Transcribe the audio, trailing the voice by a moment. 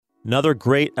Another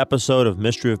great episode of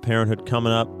Mystery of Parenthood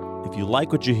coming up. If you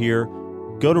like what you hear,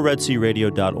 go to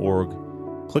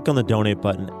redsearadio.org, click on the donate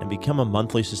button, and become a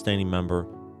monthly sustaining member.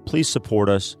 Please support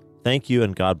us. Thank you,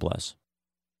 and God bless.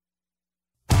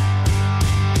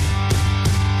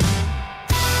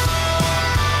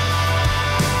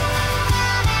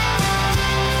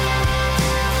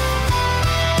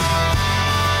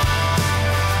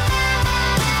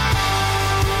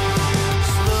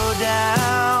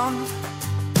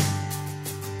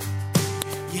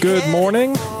 Good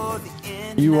morning.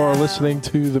 You are listening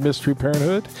to the Mystery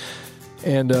Parenthood,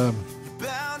 and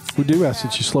we do ask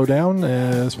that you slow down,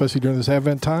 especially during this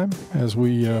Advent time, as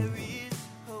we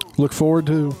look forward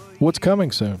to what's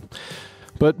coming soon.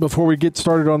 But before we get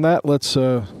started on that, let's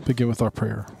begin with our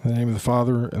prayer. In the name of the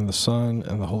Father, and the Son,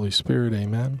 and the Holy Spirit,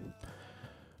 amen.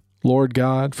 Lord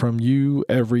God, from you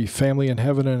every family in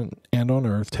heaven and on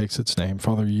earth takes its name.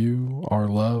 Father, you are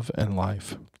love and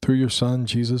life. Through your Son,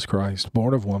 Jesus Christ,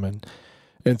 born of woman,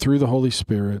 and through the Holy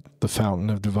Spirit, the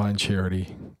fountain of divine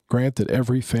charity, grant that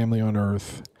every family on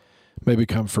earth may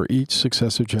become for each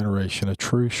successive generation a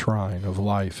true shrine of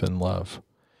life and love.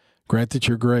 Grant that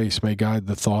your grace may guide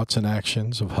the thoughts and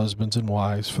actions of husbands and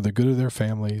wives for the good of their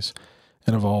families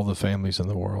and of all the families in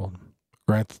the world.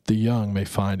 Grant that the young may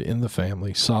find in the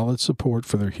family solid support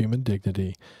for their human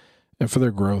dignity and for their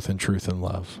growth in truth and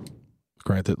love.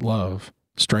 Grant that love,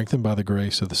 strengthened by the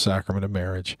grace of the sacrament of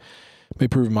marriage, may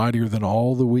prove mightier than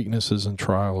all the weaknesses and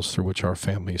trials through which our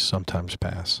families sometimes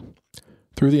pass.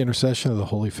 Through the intercession of the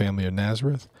Holy Family of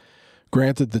Nazareth,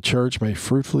 grant that the Church may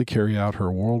fruitfully carry out her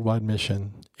worldwide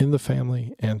mission in the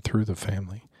family and through the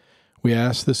family. We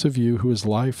ask this of you, who is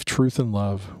life, truth, and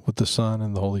love, with the Son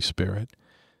and the Holy Spirit.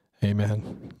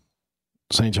 Amen.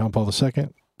 St. John Paul II,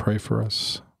 pray for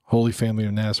us. Holy Family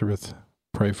of Nazareth,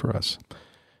 pray for us.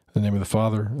 In the name of the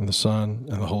Father, and the Son,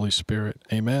 and the Holy Spirit.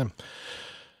 Amen.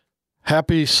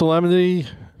 Happy Solemnity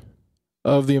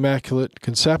of the Immaculate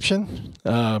Conception.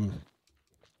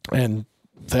 And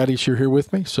Thaddeus, you're here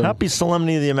with me. So Happy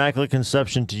Solemnity of the Immaculate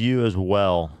Conception to you as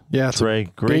well. Yeah, Trey,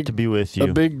 great to be with you.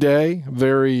 A big day,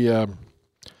 very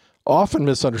often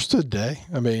misunderstood day.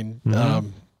 I mean,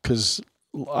 because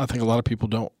I think a lot of people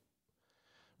don't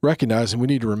recognize, and we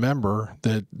need to remember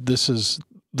that this is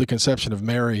the conception of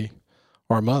Mary,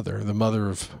 our mother, the mother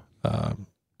of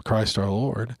Christ our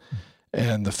Lord,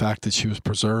 and the fact that she was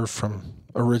preserved from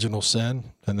original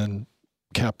sin and then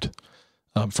kept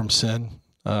from sin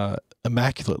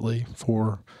immaculately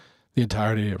for the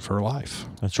entirety of her life.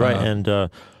 That's right. And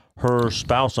her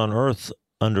spouse on earth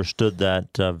understood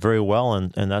that very well,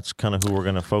 and that's kind of who we're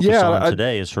going to focus on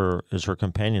today is her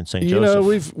companion, St. Joseph. You know,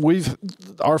 we've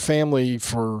our family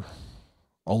for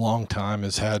a long time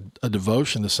has had a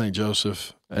devotion to St.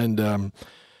 Joseph, and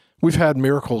we've had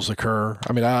miracles occur.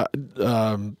 I mean,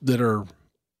 that are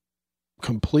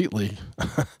completely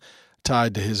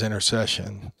tied to his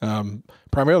intercession,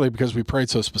 primarily because we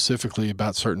prayed so specifically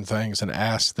about certain things and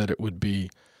asked that it would be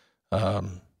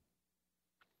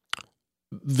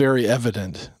very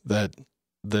evident that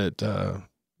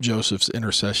Joseph's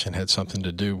intercession had something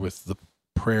to do with the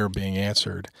prayer being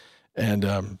answered.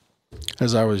 And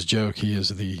as I always joke, he is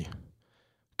the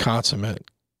consummate,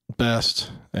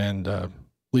 best, and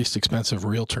least expensive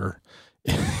realtor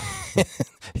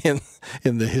in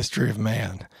the history of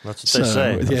man. That's what they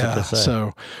say. That's what they say.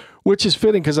 So, which is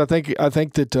fitting, because I think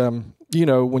that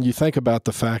when you think about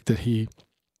the fact that he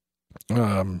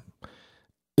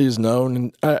is known,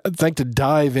 and I think to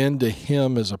dive into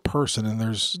him as a person, and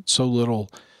there's so little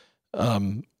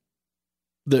that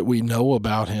we know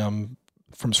about him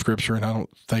from Scripture, and I don't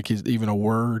think he's even a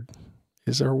word.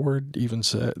 Is there a word even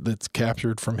said that's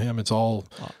captured from him? It's all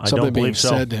something being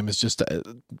said to him. It's just a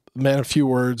man of few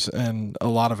words and a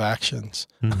lot of actions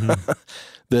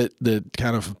that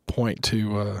kind of point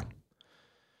to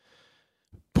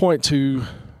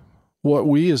what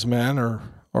we as men are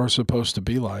supposed to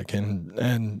be like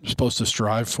and supposed to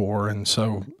strive for. And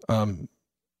so on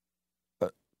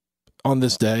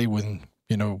this day when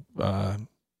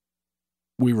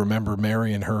we remember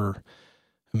Mary and her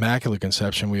Immaculate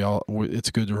Conception, it's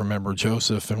good to remember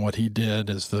Joseph and what he did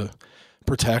as the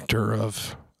protector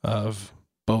of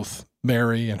both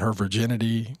Mary and her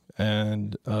virginity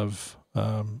and of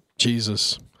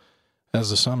Jesus as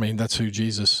the Son. I mean, that's who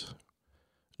Jesus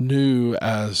knew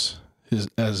as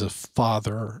a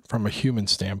father from a human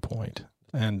standpoint.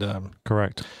 And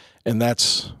correct. And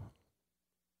that's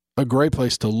a great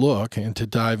place to look and to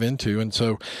dive into. And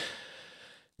so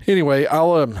anyway,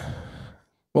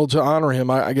 well, to honor him,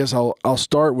 I guess I'll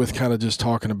start with kind of just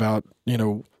talking about,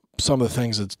 some of the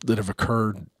things that have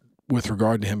occurred with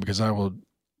regard to him, because I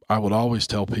I would always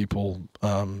tell people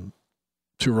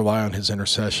to rely on his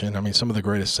intercession. I mean, some of the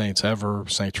greatest saints ever,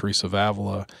 St. Teresa of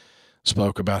Avila,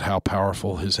 spoke about how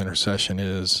powerful his intercession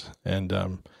is, and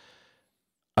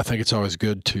I think it's always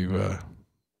good to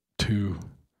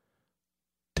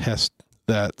test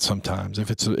that sometimes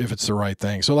if it's the right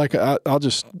thing. So, like,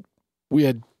 we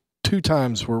had 2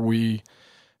 times where we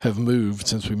have moved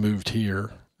since we moved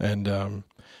here, and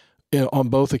on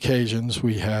both occasions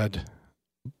we had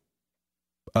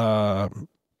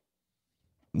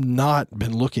not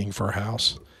been looking for a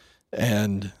house,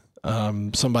 and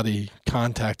somebody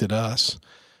contacted us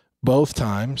both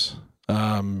times.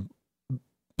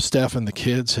 Steph and the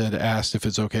kids had asked if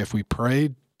it's okay if we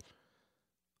prayed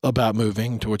about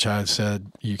moving, to which I said,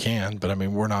 you can, but I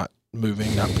mean, we're not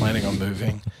moving, not planning on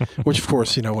moving, which of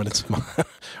course,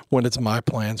 when it's my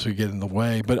plans, we get in the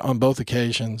way. But on both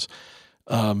occasions,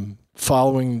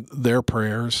 following their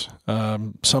prayers,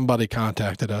 somebody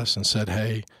contacted us and said,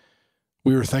 hey,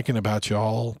 we were thinking about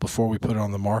y'all before we put it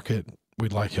on the market.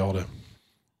 We'd like y'all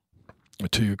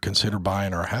to consider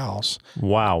buying our house.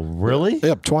 Wow, really?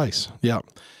 Yep, twice. Yep.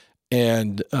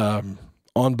 And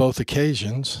on both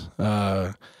occasions.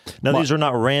 Now, these are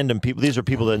not random people. These are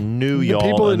people that knew y'all.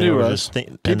 People that knew us.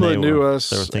 People that knew us.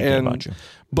 They were thinking about you.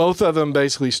 Both of them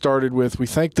basically started with, we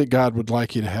think that God would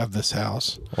like you to have this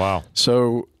house. Wow.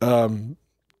 So,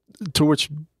 to which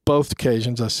both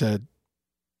occasions I said,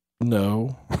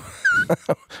 no,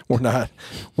 we're not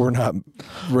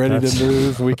ready to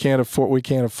move. We can't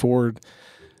afford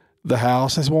the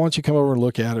house. I said, well, why don't you come over and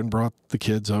look at it, and brought the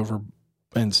kids over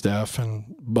and Steph,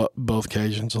 and both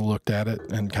occasions looked at it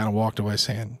and kind of walked away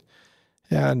saying,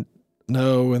 yeah,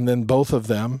 no. And then both of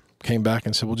them came back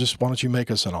and said, well, just why don't you make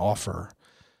us an offer?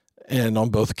 And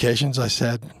on both occasions I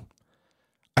said,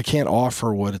 I can't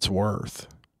offer what it's worth.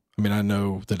 I mean, I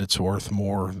know that it's worth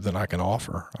more than I can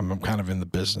offer. I'm kind of in the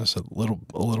business a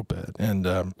little bit. And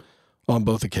on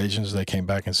both occasions, they came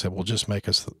back and said, well, just make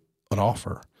us an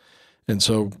offer. And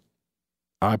so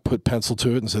I put pencil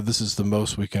to it and said, this is the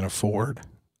most we can afford.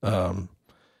 And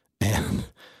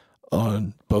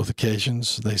on both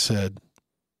occasions, they said,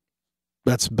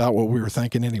 that's about what we were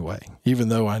thinking anyway, even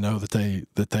though I know that they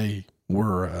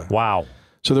were. Wow.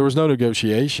 So there was no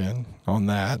negotiation on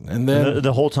that. And then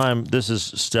the whole time, this is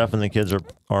Steph and the kids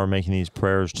are making these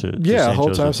prayers to St. Joseph. Whole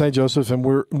time St. Joseph. And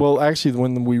actually,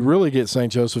 when we really get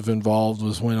St. Joseph involved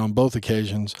was when on both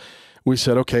occasions we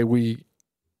said, okay, we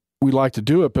like to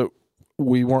do it, but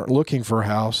we weren't looking for a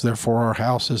house. Therefore, our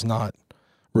house is not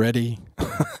ready.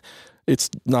 It's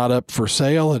not up for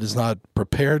sale. It is not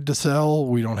prepared to sell.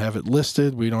 We don't have it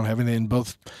listed. We don't have anything. In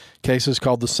both cases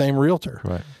called the same realtor.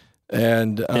 Right.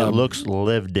 And it looks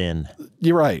lived in.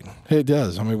 You're right. It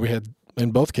does. I mean, we had,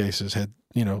 in both cases, had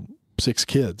 6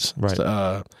 kids.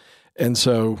 Right. And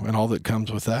so, and all that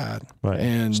comes with that. Right.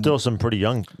 And still some pretty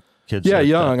young kids. Yeah, like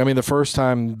young. that. I mean, the first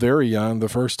time, very young. The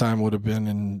first time would have been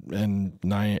in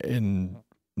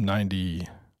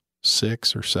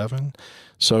 96 or 7.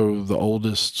 So the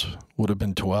oldest would have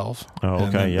been 12. Oh, okay.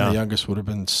 And then yeah. the youngest would have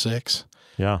been 6.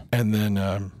 Yeah. And then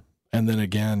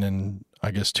again in,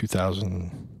 I guess,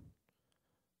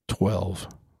 2012.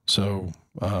 So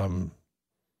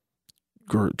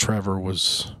Trevor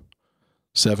was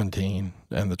 17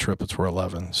 and the triplets were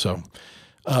 11. So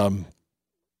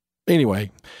anyway,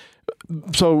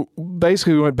 so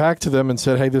basically we went back to them and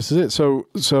said, hey, this is it. So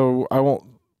I won't,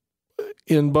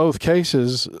 in both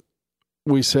cases,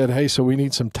 we said, hey, so we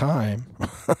need some time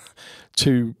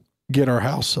to get our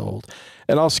house sold.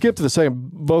 And I'll skip to the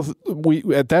second.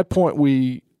 At that point,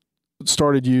 we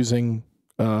started using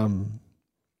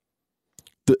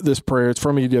this prayer. It's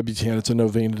from EWTN. It's a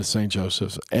novena to St.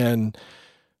 Joseph. And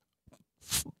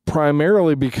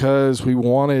primarily because we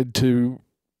wanted to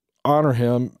honor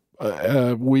him,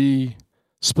 we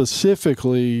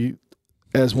specifically,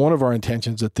 as one of our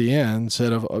intentions at the end,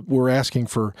 said we're asking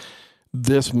for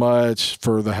this much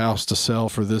for the house to sell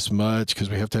for this much, because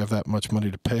we have to have that much money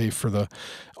to pay for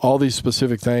all these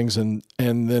specific things. And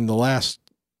then the last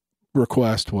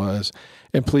request was,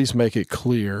 and please make it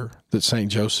clear that St.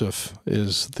 Joseph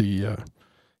is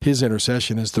his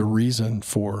intercession is the reason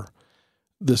for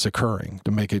this occurring,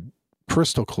 to make it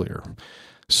crystal clear.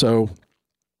 So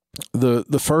the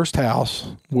first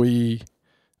house, we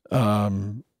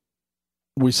said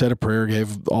a prayer,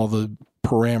 gave all the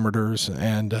parameters,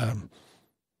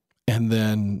 and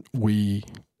then we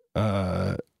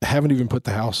haven't even put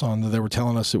the house on. They were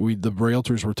telling us that the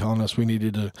realtors were telling us we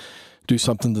needed to do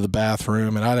something to the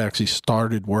bathroom, and I'd actually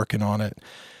started working on it.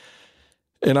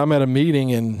 And I'm at a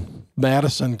meeting, and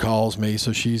Madison calls me,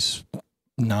 so she's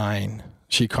 9.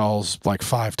 she calls like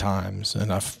 5 times,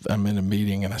 and I'm in a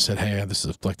meeting, and I said, hey, this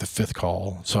is like the 5th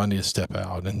call, so I need to step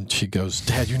out. And she goes,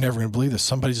 Dad, you're never going to believe this.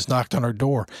 Somebody just knocked on our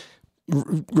door.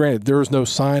 Granted, there was no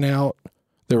sign out.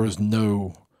 There was nothing.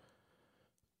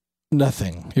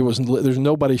 There's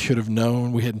nobody should have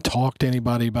known. We hadn't talked to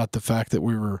anybody about the fact that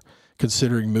we were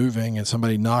considering moving, and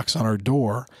somebody knocks on our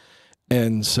door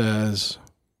and says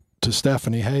to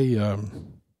Stephanie, hey,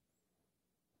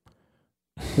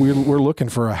 we're looking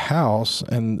for a house,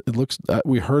 and it looks,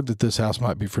 we heard that this house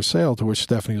might be for sale, to which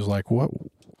Stephanie was like, what?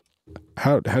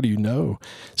 How do you know?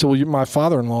 So, well, my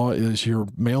father-in-law is your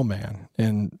mailman,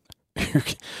 and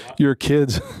your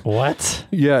kids. What?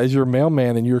 Yeah, is your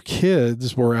mailman, and your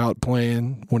kids were out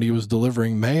playing when he was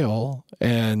delivering mail,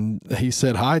 and he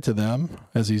said hi to them,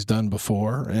 as he's done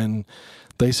before, and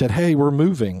they said, hey, we're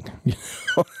moving.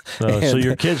 So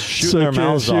your kids shooting their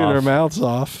mouths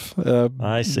off.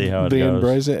 I see how it goes.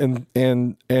 Brazen,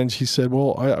 and she said,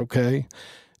 well, okay.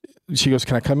 She goes,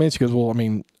 can I come in? She goes, well, I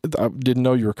mean, I didn't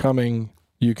know you were coming.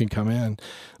 You can come in.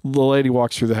 The lady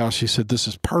walks through the house. She said, this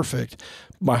is perfect.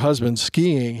 My husband's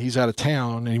skiing. He's out of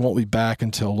town, and he won't be back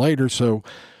until later. So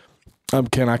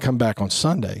can I come back on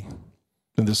Sunday?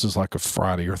 And this is like a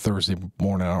Friday or Thursday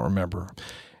morning. I don't remember.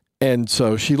 And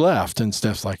so she left, and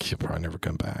Steph's like, she'll probably never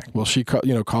come back. Well, she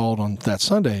called on that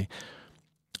Sunday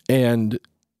and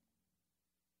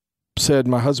said,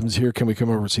 my husband's here. Can we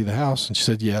come over and see the house? And she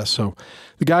said, yes. So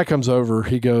the guy comes over.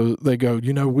 They go,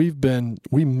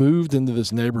 we moved into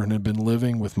this neighborhood and have been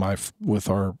living with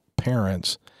our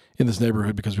parents in this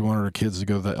neighborhood because we wanted our kids to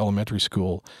go to the elementary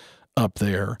school up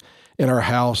there. In our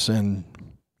house in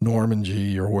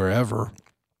Normandy or wherever,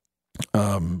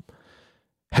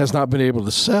 has not been able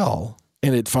to sell,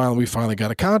 and we finally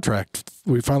got a contract.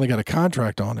 We finally got a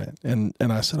contract on it, and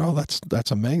I said, "Oh,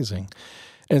 that's amazing."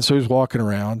 And so he's walking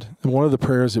around, and one of the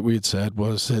prayers that we had said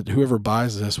was that whoever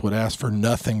buys this would ask for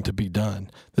nothing to be done,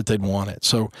 that they'd want it.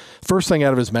 So first thing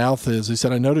out of his mouth is, he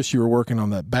said, "I noticed you were working on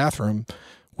that bathroom,"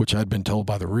 which I'd been told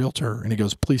by the realtor, and he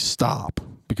goes, "Please stop,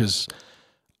 because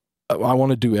I want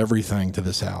to do everything to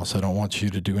this house. I don't want you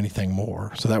to do anything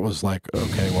more." So that was like,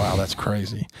 okay, wow, that's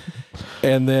crazy.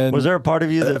 And then, was there a part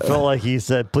of you that felt like he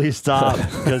said, "Please stop,"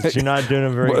 because you're not doing a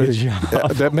very good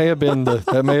job? That may have been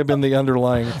the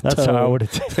underlying. That's tone. how I would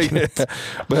have taken it.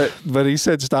 But he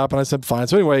said stop, and I said fine.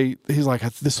 So anyway, he's like,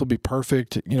 "This will be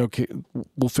perfect.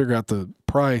 We'll figure out the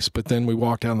price." But then we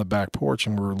walked down the back porch,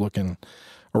 and we were looking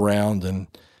around, and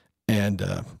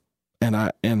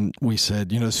we said,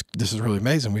 this is really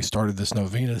amazing. We started this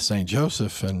novena to St.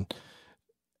 Joseph, and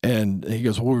he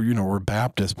goes, well, we're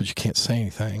Baptist, but you can't say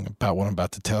anything about what I'm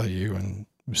about to tell you. And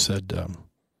we said,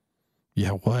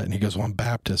 yeah, what? And he goes, well, I'm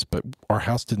Baptist, but our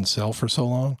house didn't sell for so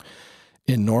long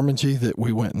in Normandy that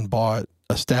we went and bought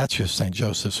a statue of St.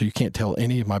 Joseph. So you can't tell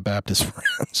any of my Baptist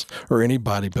friends or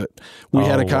anybody, but we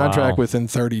had a contract within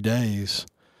 30 days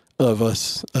of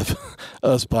us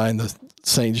buying the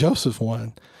St. Joseph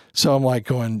one. So I'm like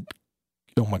going,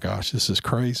 oh my gosh, this is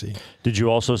crazy. Did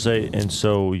you also say, and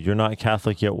so you're not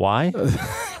Catholic yet? Why?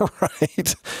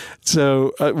 Right.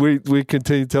 So we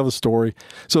continue to tell the story.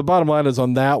 So the bottom line is,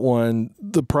 on that one,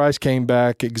 the price came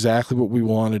back exactly what we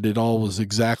wanted. It all was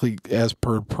exactly as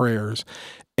per prayers.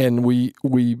 And we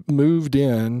moved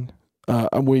in.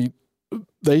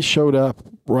 They showed up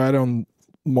right on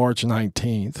March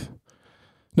 19th.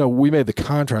 No, we made the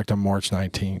contract on March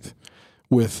 19th.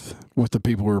 With the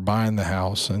people who were buying the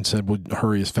house, and said we'd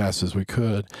hurry as fast as we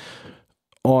could.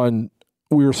 We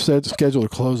were scheduled to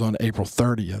close on April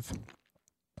 30th,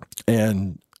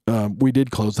 and we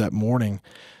did close that morning,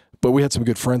 but we had some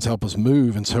good friends help us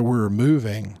move, and so we were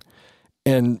moving,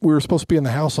 and we were supposed to be in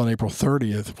the house on April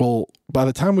 30th. Well, by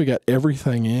the time we got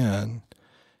everything in,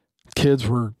 kids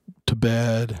were to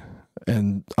bed,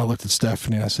 and I looked at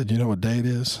Stephanie and I said, "You know what day it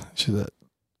is?" She said,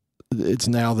 "It's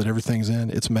now that everything's in.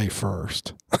 It's May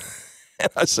 1st. And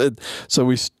I said, so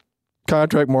we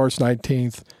contract March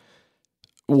 19th,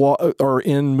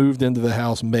 moved into the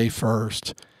house May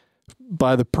 1st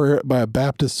by a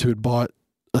Baptist who had bought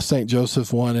a St.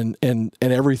 Joseph one, and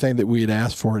everything that we had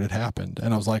asked for it had happened.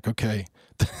 And I was like, okay,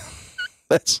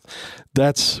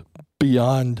 that's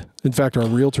beyond. In fact, our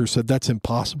realtor said, that's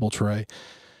impossible, Trey.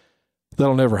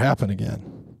 That'll never happen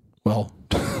again. Well,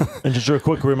 and just a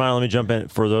quick reminder, let me jump in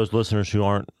for those listeners who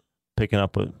aren't picking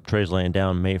up what Trey's laying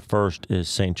down. May 1st is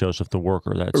St. Joseph the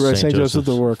Worker. That's right, St. Joseph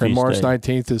the Worker. And March day.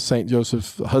 19th is St.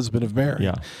 Joseph, husband of Mary.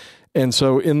 Yeah. And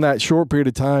so in that short period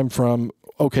of time from,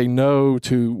 okay, no,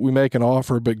 to we make an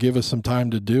offer, but give us some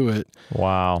time to do it.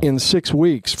 Wow. In 6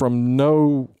 weeks, from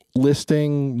no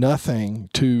listing, nothing,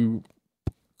 to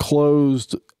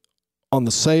closed on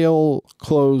the sale,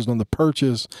 closed on the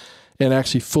purchase, and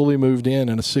actually fully moved in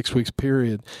a 6 weeks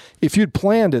period. If you'd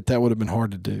planned it, that would have been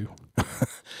hard to do.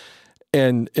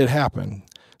 And it happened.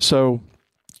 So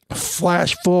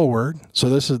flash forward. So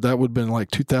that would have been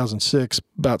like 2006,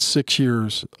 about 6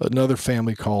 years. Another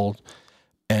family called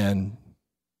and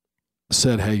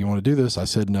said, "Hey, you want to do this?" I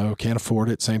said, "No, can't afford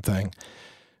it." Same thing.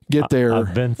 Get there.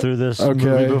 I've been through this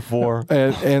movie before.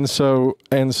 And so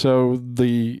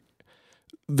they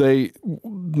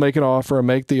make an offer, I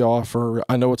make the offer.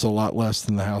 I know it's a lot less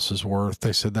than the house is worth.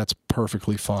 They said that's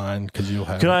perfectly fine because you'll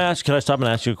have. Can I stop and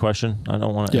ask you a question? I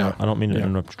don't want to. Yeah. I don't mean to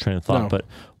interrupt your train of thought, No. but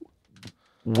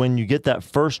when you get that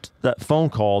phone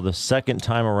call the second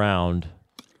time around,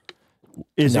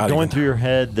 is Not it going even. through your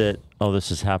head that, oh,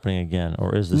 this is happening again,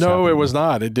 or is this? No, happening it was again?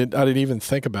 not. I didn't even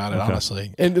think about it, Okay.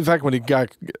 honestly. And in fact, when the guy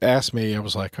asked me, I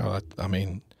was like, "Oh, I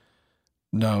mean,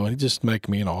 no." He just make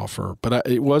me an offer, but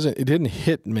it wasn't. It didn't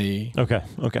hit me Okay.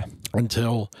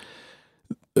 until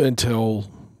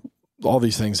all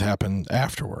these things happen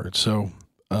afterwards. So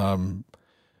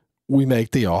we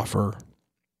make the offer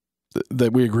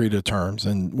that we agree to terms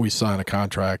and we sign a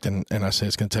contract and I say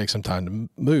it's going to take some time to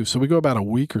move. So we go about a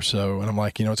week or so and I'm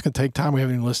like, it's going to take time. We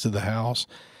haven't even listed the house.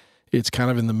 It's kind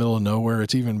of in the middle of nowhere.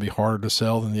 It's even be harder to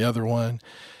sell than the other one.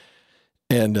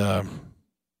 And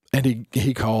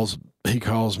he calls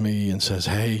me and says,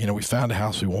 "Hey, we found a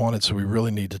house we wanted, so we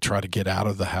really need to try to get out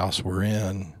of the house we're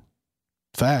in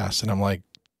fast." And I'm like,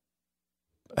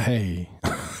 "Hey,"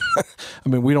 I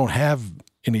mean, we don't have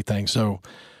anything. So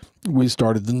we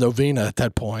started the novena at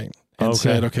that point and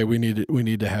said, "Okay, we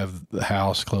need to have the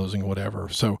house closing, whatever."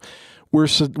 So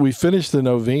we finished the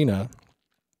novena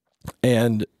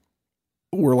and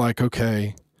we're like,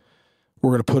 "Okay, we're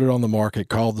going to put it on the market,"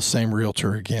 called the same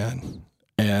realtor again.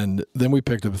 And then we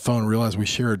picked up the phone and realized we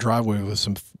share a driveway with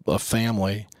a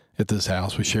family at this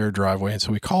house. We share a driveway. And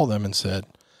so we called them and said,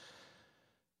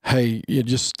 "Hey,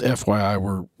 just FYI,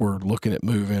 we're looking at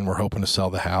moving. We're hoping to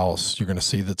sell the house. You're going to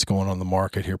see that's going on the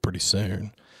market here pretty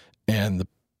soon." And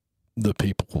the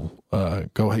people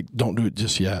go, "Hey, don't do it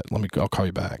just yet. I'll call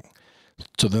you back."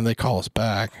 So then they call us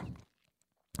back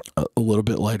a little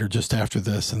bit later, just after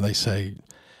this, and they say,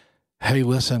 "Hey,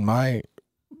 listen,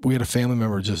 we had a family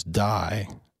member just die,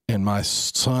 and my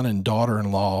son and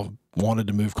daughter-in-law wanted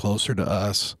to move closer to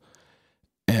us,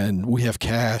 and we have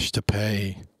cash to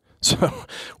pay." So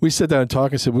we sat down and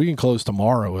talked and said, "We can close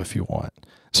tomorrow if you want."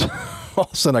 So all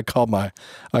of a sudden I called my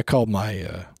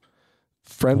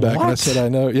friend back and I said, "I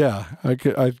know. Yeah,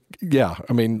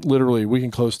 I mean, literally we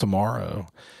can close tomorrow."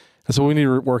 And so we need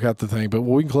to work out the thing, but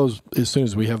we can close as soon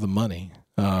as we have the money.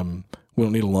 We don't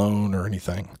need a loan or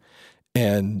anything.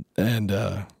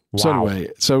 So anyway,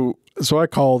 so I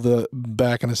called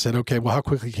back and I said, "Okay, well, how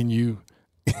quickly can you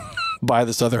buy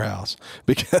this other house?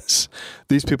 Because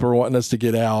these people are wanting us to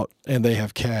get out and they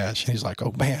have cash." And he's like,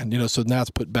 "Oh man," so now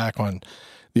it's put back on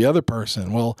the other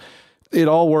person. Well, it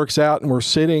all works out and we're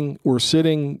sitting.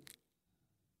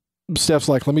 Steph's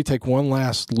like, "Let me take one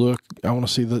last look. I want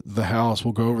to see the house.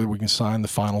 We'll go over there. We can sign the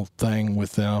final thing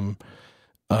with them."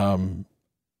 And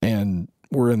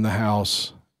we're in the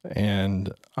house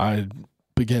and I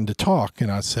began to talk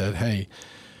and I said, "Hey,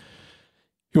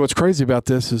 what's crazy about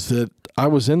this is that I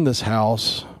was in this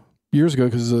house years ago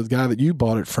because the guy that you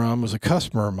bought it from was a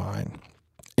customer of mine.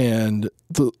 And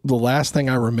the last thing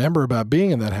I remember about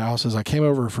being in that house is I came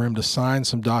over for him to sign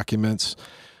some documents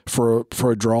for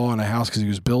a draw on a house because he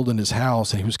was building his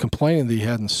house and he was complaining that he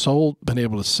hadn't been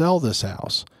able to sell this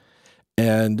house.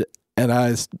 And it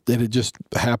had just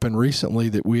happened recently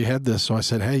that we had this. So I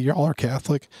said, "Hey, y'all are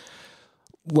Catholic.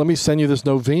 Let me send you this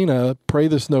novena, pray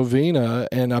this novena,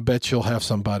 and I bet you'll have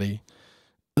somebody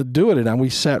do it." And we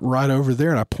sat right over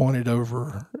there and I pointed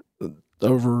over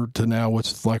to now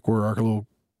what's like where our little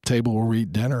table where we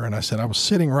eat dinner. And I said, I was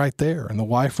sitting right there and the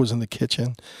wife was in the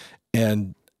kitchen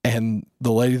and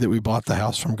the lady that we bought the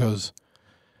house from goes,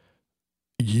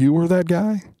 "You were that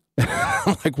guy?"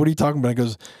 I'm like, "What are you talking about?" He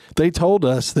goes, "They told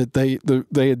us that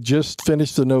they had just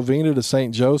finished the novena to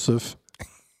St. Joseph.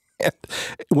 And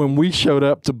when we showed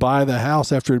up to buy the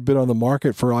house after it had been on the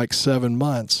market for like 7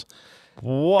 months."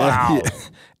 Wow.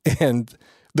 And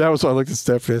that was why I looked at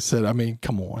Stephanie and said, "I mean,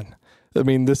 come on. I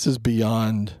mean, this is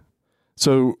beyond."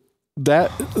 So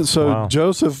Wow.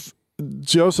 Joseph,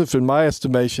 in my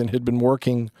estimation, had been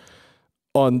working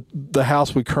on the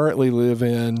house we currently live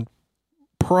in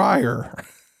prior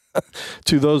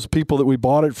to those people that we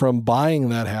bought it from buying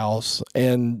that house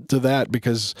and to that,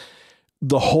 because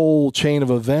the whole chain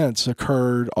of events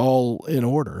occurred all in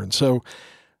order. And so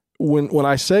when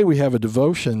I say we have a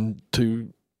devotion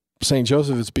to St.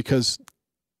 Joseph, it's because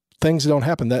things don't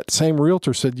happen. That same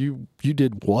realtor said, you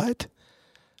did what?"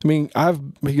 I mean,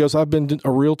 he goes, I've been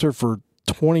a realtor for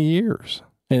 20 years,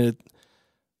 and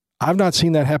I've not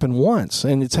seen that happen once,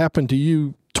 and it's happened to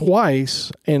you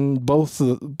twice. And both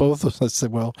of us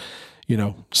said, well,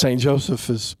 St. Joseph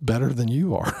is better than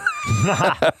you are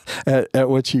at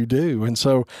what you do. And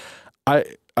so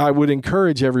I would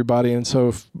encourage everybody. And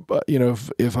so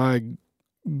if I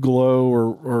glow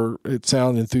or it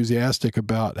sounds enthusiastic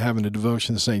about having a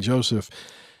devotion to St. Joseph,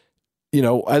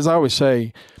 as I always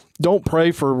say, don't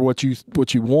pray for what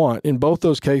you want. In both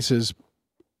those cases,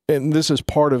 and this is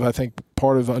part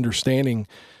of understanding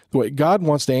the way God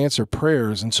wants to answer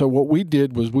prayers. And so what we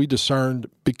did was we discerned,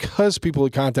 because people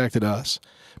had contacted us,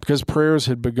 because prayers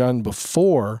had begun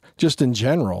before, just in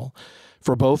general,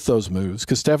 for both those moves.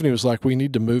 Because Stephanie was like, we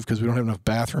need to move because we don't have enough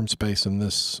bathroom space in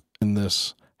this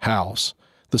house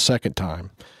the second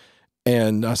time.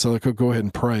 And I said, go ahead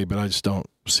and pray, but I just don't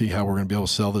see how we're going to be able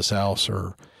to sell this house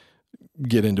or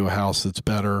get into a house that's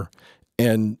better.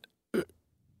 And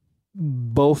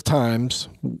both times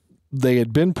they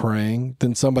had been praying,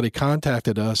 then somebody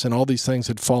contacted us, and all these things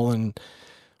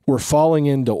were falling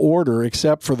into order,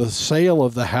 except for the sale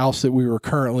of the house that we were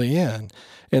currently in.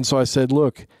 And so I said,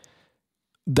 look,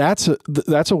 that's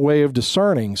a way of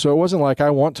discerning. So it wasn't like I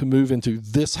want to move into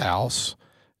this house,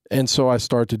 and so I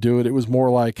start to do it. It was more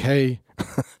like, hey,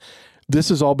 this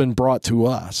has all been brought to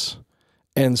us.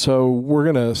 And so we're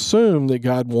going to assume that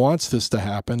God wants this to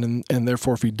happen, and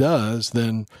therefore if he does,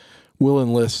 then we'll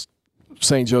enlist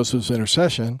St. Joseph's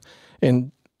intercession,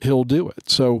 and he'll do it.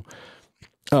 So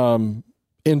in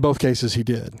both cases, he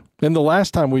did. And the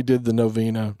last time we did the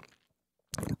novena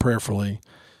prayerfully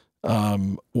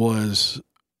was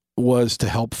to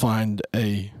help find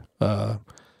a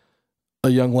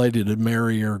young lady to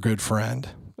marry her good friend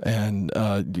and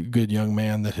a good young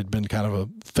man that had been kind of a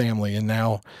family. And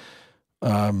now,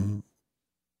 I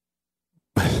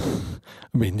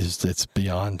mean, it's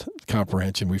beyond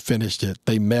comprehension. We finished it.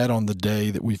 They met on the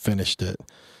day that we finished it.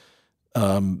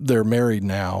 They're married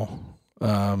now.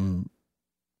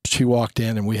 She walked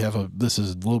in, and this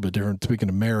is a little bit different. Speaking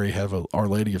of Mary, have Our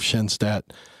Lady of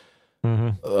Schoenstatt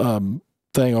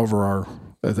thing over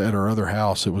at our other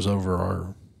house. It was over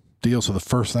our deal. So the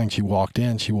first thing she walked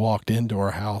into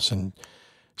our house, and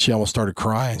she almost started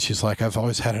crying. She's like, I've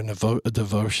always had a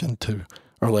devotion to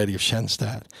Our Lady of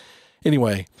Schoenstatt.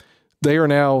 Anyway, they are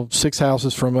now 6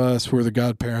 houses from us. We're the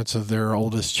godparents of their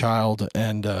oldest child.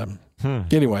 And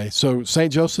anyway, so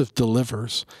St. Joseph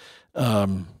delivers.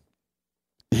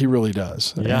 He really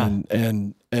does. Yeah.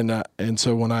 And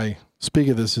so when I speak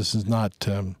of this is not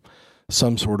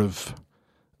some sort of,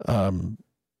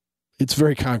 it's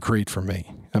very concrete for me.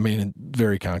 I mean,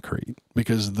 very concrete,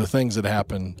 because the things that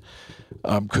happened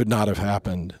could not have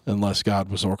happened unless God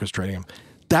was orchestrating them.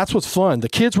 That's what's fun. The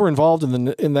kids were involved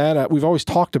in that. We've always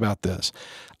talked about this.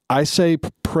 I say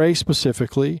pray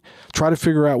specifically, try to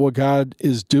figure out what God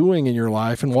is doing in your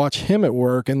life and watch him at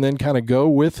work, and then kind of go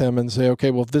with him and say,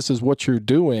 okay, well, if this is what you're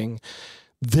doing,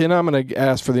 then I'm going to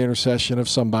ask for the intercession of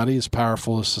somebody as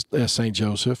powerful as St.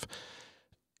 Joseph.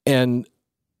 And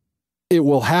it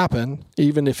will happen,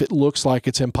 even if it looks like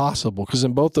it's impossible, because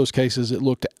in both those cases, it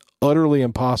looked utterly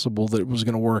impossible that it was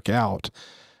going to work out.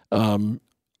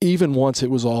 Even once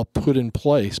it was all put in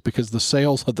place, because the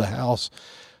sales of the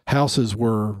houses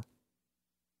were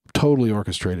totally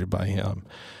orchestrated by him.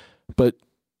 But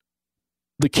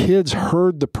the kids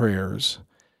heard the prayers.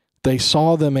 They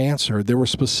saw them answered. They were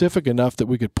specific enough that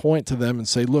we could point to them and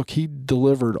say, look, he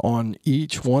delivered on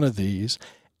each one of these.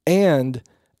 And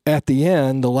at the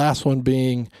end, the last one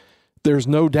being, there's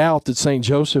no doubt that St.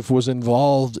 Joseph was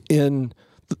involved in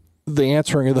the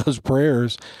answering of those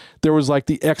prayers. There was like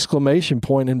the exclamation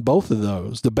point in both of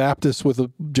those. The Baptist with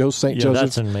St. Joseph.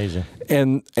 That's amazing.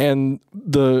 And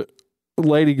the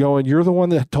lady going, you're the one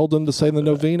that told them to say the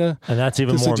novena. And that's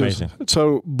even more amazing.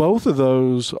 So both of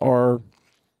those are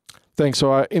things.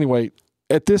 So anyway,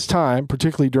 at this time,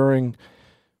 particularly during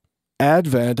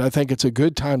Advent, I think it's a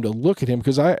good time to look at him,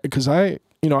 because I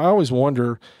always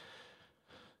wonder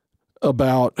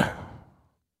about,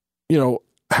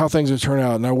 how things will turn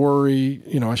out. And I worry,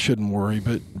 I shouldn't worry,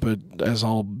 but as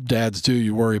all dads do,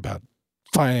 you worry about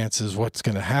finances, what's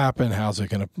going to happen, how's this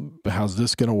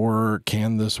going to work,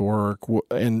 can this work?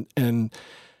 And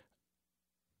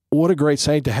what a great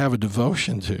saint to have a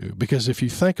devotion to, because if you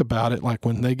think about it, like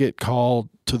when they get called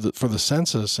for the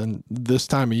census and this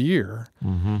time of year,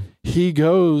 he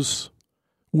goes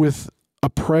with a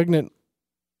pregnant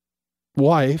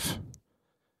wife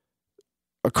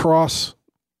across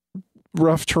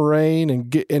rough terrain and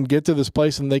get to this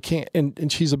place, and they can't,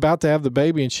 and she's about to have the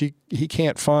baby, and he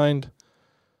can't find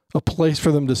a place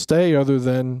for them to stay other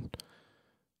than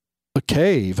a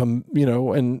cave, and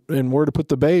where to put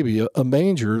the baby, a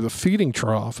manger, the feeding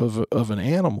trough of an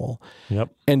animal. Yep.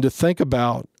 And to think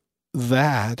about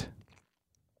that,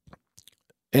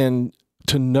 and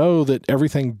to know that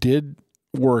everything did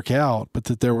work out, but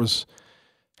that there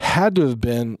had to have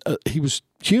been, he was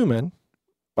human.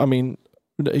 I mean,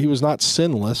 he was not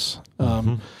sinless.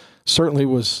 Certainly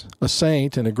was a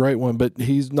saint and a great one, but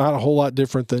he's not a whole lot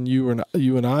different than you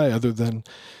and I, other than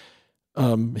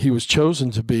he was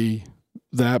chosen to be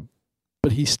that,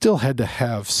 but he still had to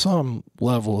have some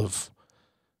level of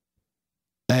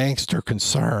angst or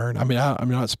concern. I mean, I'm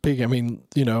not speaking. I mean,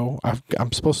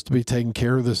 I'm supposed to be taking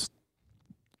care of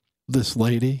this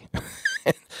lady,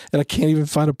 and I can't even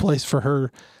find a place for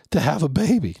her to have a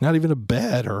baby, not even a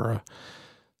bed or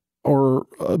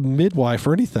a midwife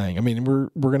or anything. I mean, we're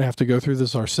going to have to go through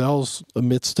this ourselves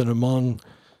amidst and among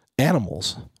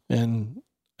animals. And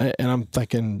I'm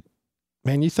thinking,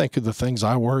 man, you think of the things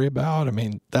I worry about. I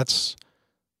mean, that's,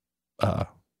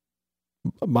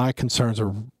 my concerns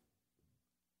are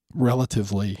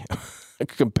relatively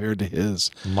compared to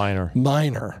his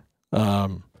minor.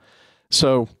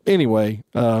 So anyway,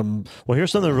 well,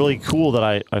 here's something really cool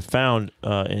that I found,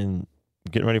 in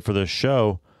getting ready for this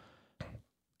show.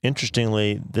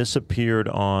 Interestingly, this appeared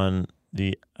on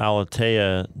the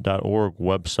aleteia.org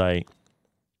website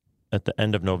at the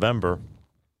end of November.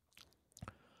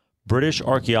 British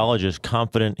archaeologist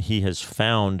confident he has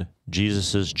found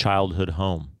Jesus' childhood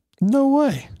home. No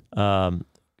way.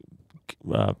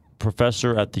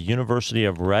 Professor at the University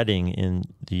of Reading in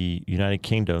the United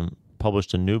Kingdom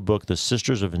published a new book, The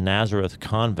Sisters of Nazareth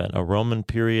Convent, a Roman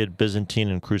period Byzantine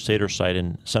and Crusader site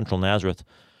in central Nazareth.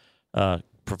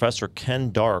 Professor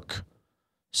Ken Dark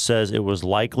says it was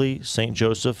likely St.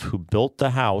 Joseph who built the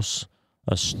house,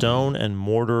 a stone and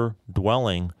mortar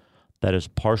dwelling that is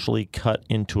partially cut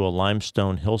into a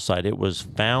limestone hillside. It was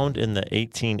found in the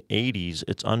 1880s.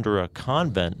 It's under a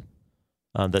convent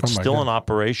that's still in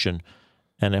operation,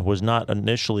 and it was not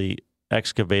initially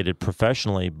excavated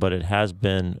professionally, but it has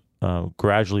been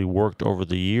gradually worked over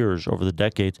the years, over the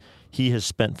decades. He has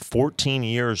spent 14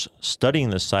 years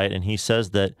studying the site, and he says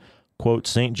that, quote,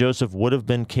 St. Joseph would have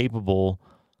been capable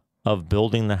of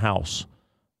building the house.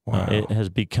 Wow. It has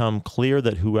become clear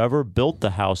that whoever built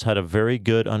the house had a very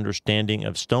good understanding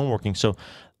of stoneworking. So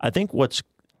I think what's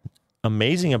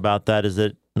amazing about that is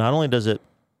that not only does it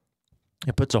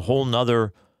puts a whole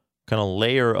nother kind of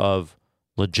layer of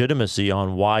legitimacy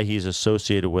on why he's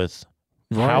associated with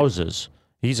houses.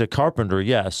 He's a carpenter,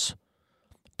 yes,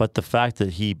 but the fact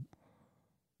that he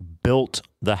built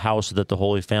the house that the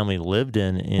Holy Family lived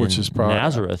in which is probably,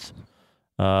 Nazareth,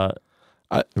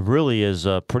 really is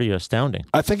pretty astounding.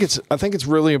 I think it's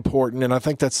really important, and I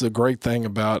think that's the great thing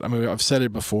about. I mean, I've said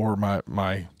it before. One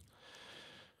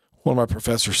of my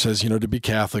professors says, to be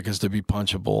Catholic is to be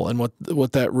punchable, and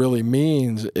what that really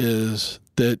means is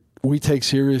that we take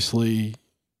seriously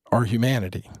our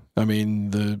humanity. I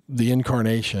mean, the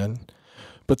incarnation.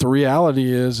 But the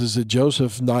reality is that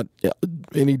Joseph, not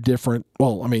any different.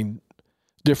 Well, I mean,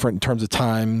 different in terms of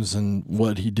times and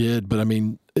what he did, but I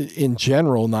mean, in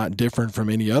general, not different from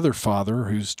any other father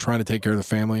who's trying to take care of the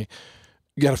family.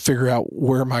 You got to figure out,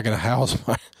 where am I going to house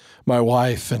my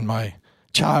wife and my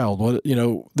child? What,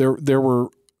 there were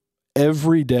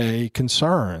everyday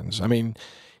concerns. I mean,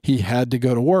 he had to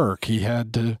go to work. He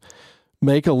had to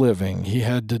make a living. He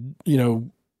had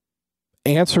to,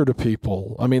 answer to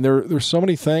people. I mean, there's so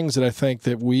many things that I think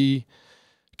that we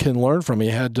can learn from. He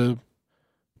had to,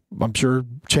 I'm sure,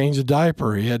 change a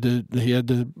diaper. He had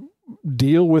to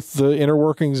deal with the inner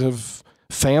workings of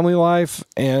family life.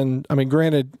 And I mean,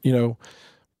 granted,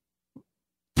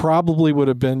 probably would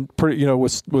have been pretty,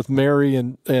 with Mary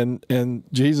and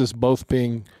Jesus both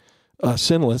being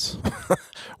sinless,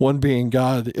 one being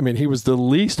God. I mean, he was the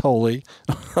least holy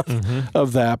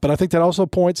of that. But I think that also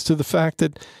points to the fact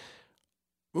that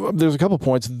there's a couple of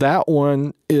points. That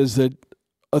one is that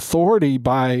authority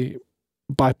by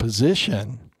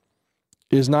position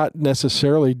is not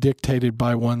necessarily dictated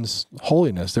by one's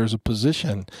holiness. There's a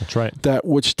position. That's right.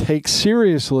 Which takes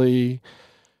seriously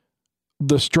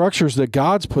the structures that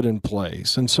God's put in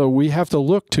place. And so we have to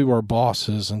look to our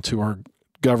bosses and to our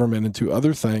government and to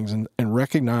other things and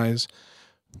recognize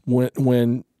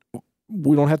when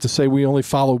we don't have to say we only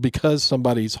follow because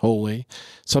somebody's holy.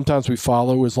 Sometimes we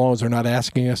follow as long as they're not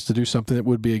asking us to do something that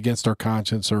would be against our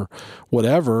conscience or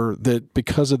whatever, that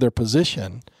because of their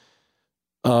position.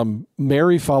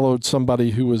 Mary followed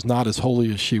somebody who was not as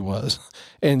holy as she was.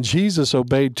 And Jesus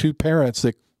obeyed two parents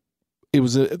that it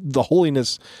was the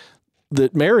holiness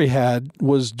that Mary had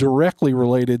was directly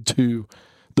related to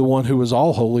the one who was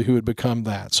all holy, who had become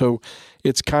that. So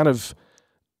it's kind of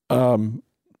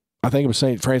I think it was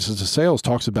St. Francis de Sales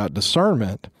talks about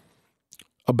discernment,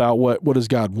 about what does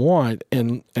God want,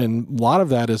 and a lot of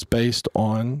that is based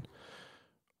on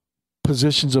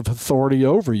positions of authority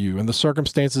over you and the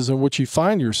circumstances in which you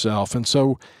find yourself. And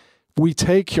so we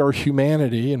take our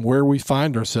humanity and where we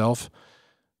find ourselves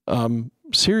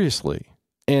seriously,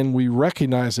 and we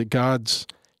recognize that God's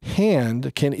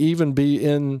hand can even be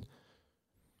in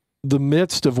the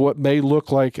midst of what may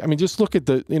look like, I mean, just look at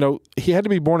he had to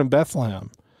be born in Bethlehem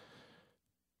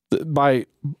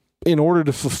in order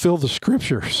to fulfill the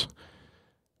scriptures.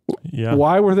 Yeah.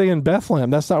 Why were they in Bethlehem?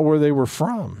 That's not where they were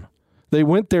from. They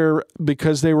went there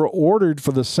because they were ordered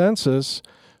for the census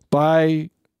by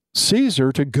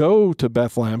Caesar to go to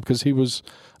Bethlehem because he was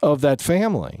of that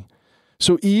family.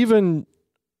 So even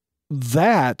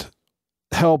that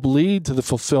helped lead to the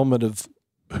fulfillment of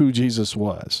who Jesus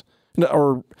was.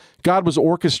 Or God was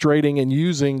orchestrating and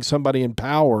using somebody in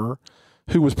power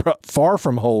who was far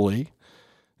from holy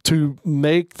to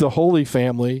make the Holy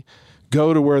Family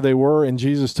go to where they were and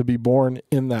Jesus to be born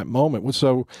in that moment.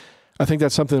 So I think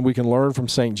that's something we can learn from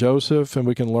St. Joseph, and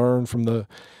we can learn from the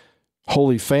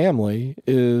Holy Family,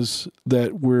 is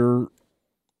that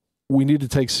we need to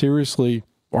take seriously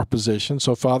our position.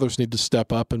 So fathers need to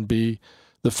step up and be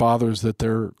the fathers that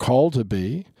they're called to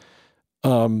be,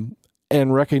 and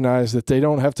recognize that they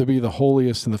don't have to be the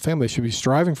holiest in the family. They should be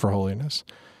striving for holiness.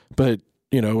 But,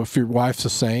 if your wife's a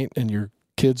saint and your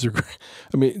kids are,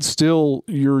 still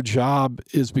your job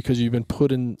is, because you've been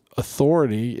put in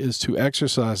authority, is to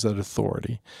exercise that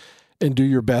authority and do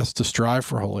your best to strive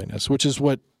for holiness, which is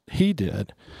what he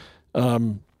did.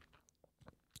 What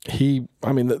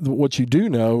you do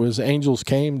know is angels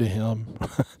came to him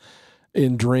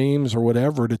in dreams or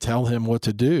whatever to tell him what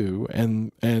to do.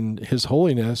 And his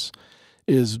holiness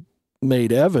is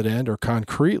made evident or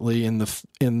concretely in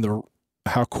the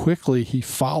how quickly he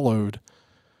followed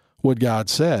what God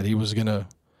said. He was going to,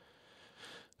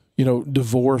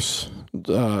 divorce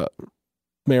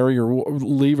Mary or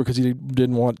leave her because he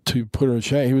didn't want to put her in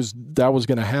shame. That was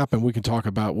going to happen. We can talk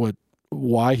about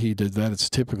why he did that. It's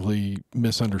typically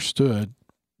misunderstood.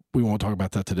 We won't talk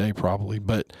about that today probably,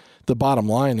 but the bottom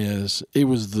line is it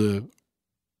was the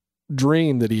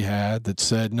dream that he had that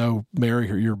said, no, Mary,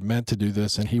 you're meant to do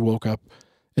this. And he woke up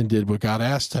and did what God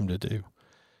asked him to do.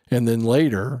 And then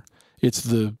later it's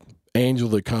the angel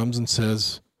that comes and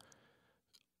says,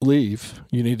 leave,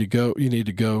 you need to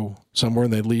go somewhere.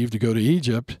 And they leave to go to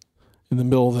Egypt in the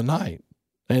middle of the night.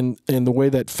 And the way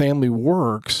that family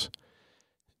works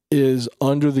is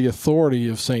under the authority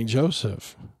of St.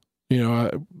 Joseph.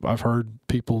 I've heard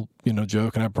people,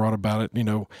 joke, and I brought about it,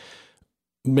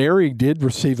 Mary did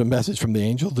receive a message from the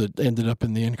angel that ended up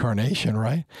in the incarnation,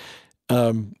 right?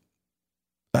 How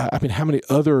many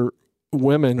other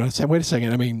women, I said, wait a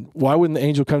second, why wouldn't the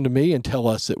angel come to me and tell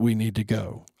us that we need to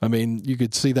go? You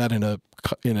could see that in a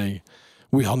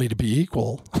we all need to be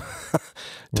equal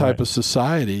type of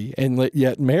society. And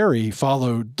yet Mary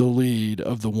followed the lead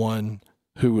of the one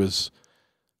who was,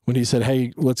 when he said,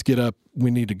 hey, let's get up, we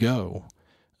need to go,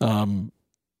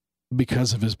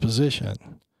 because of his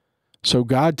position. So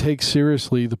God takes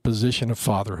seriously the position of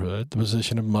fatherhood, the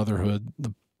position of motherhood,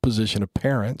 the position of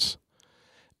parents,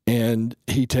 and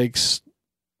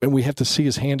and we have to see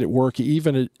his hand at work,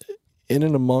 even in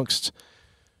and amongst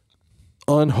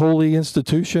unholy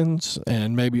institutions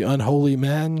and maybe unholy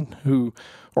men who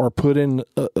are put in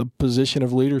a position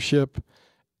of leadership.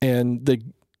 And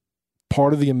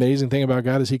part of the amazing thing about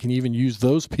God is he can even use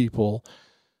those people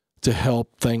to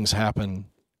help things happen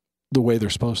the way they're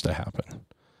supposed to happen.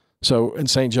 So, and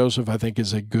St. Joseph, I think,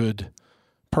 is a good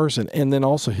person. And then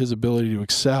also his ability to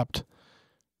accept,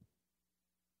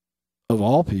 of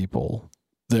all people,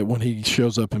 that when he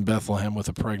shows up in Bethlehem with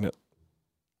a pregnant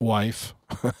wife,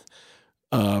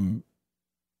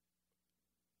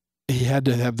 he had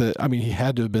to have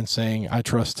been saying, I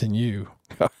trust in you.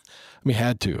 He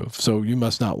had to have. So you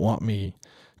must not want me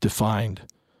to find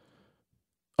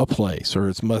a place, or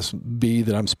it must be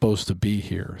that I'm supposed to be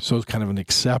here. So it's kind of an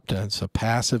acceptance, a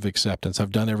passive acceptance.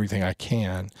 I've done everything I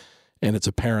can, and it's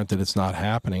apparent that it's not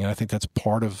happening. And I think that's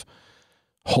part of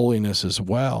holiness as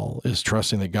well, is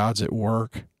trusting that God's at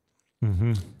work,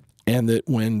 and that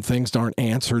when things aren't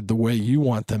answered the way you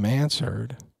want them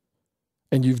answered,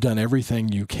 and you've done everything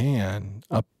you can,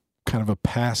 a kind of a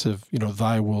passive,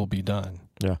 thy will be done.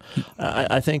 Yeah.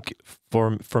 I think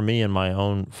for me in my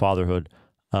own fatherhood,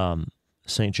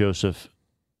 St. Joseph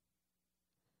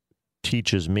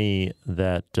teaches me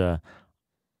that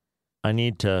I'm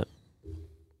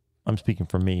speaking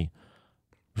for me.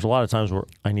 There's a lot of times where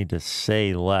I need to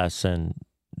say less and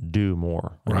do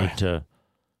more. I need to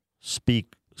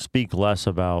speak speak less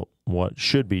about what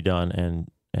should be done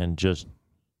and just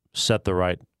set the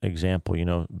right example,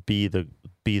 be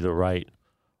the right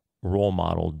role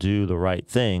model, do the right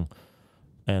thing,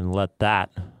 and let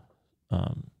that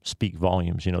speak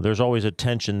volumes. There's always a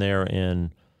tension there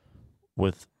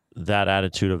with that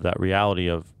attitude of that reality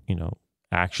of,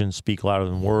 actions speak louder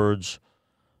than words,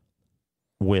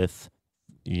 with,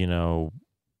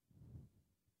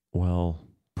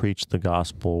 preach the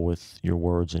gospel with your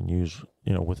words and use,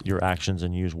 with your actions,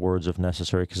 and use words if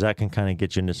necessary, because that can kind of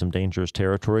get you into some dangerous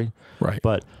territory. Right.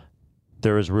 But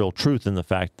there is real truth in the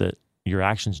fact that your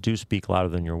actions do speak louder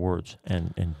than your words,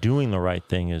 and doing the right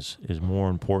thing is more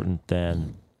important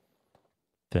than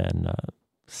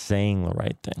saying the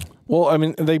right thing. Well, I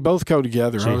mean, they both go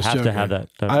together. So you have to have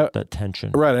that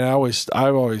tension. Right, and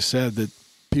I've always said that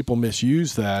people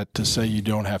misuse that to say you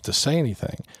don't have to say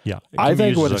anything. Yeah, I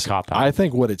think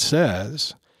what it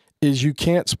says is you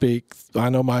can't speak. I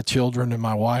know my children and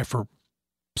my wife are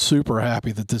super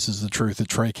happy that this is the truth, that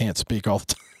Trey can't speak all the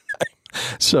time.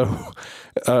 So,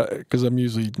 because I'm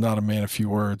usually not a man of few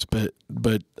words, but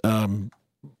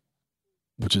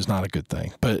which is not a good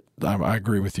thing. But I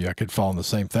agree with you. I could fall in the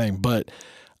same thing. But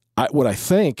what I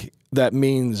think that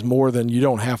means more than you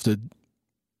don't have to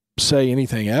say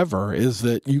anything ever is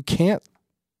that you can't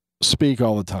speak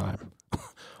all the time.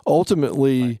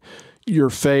 Ultimately, right. Your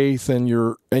faith and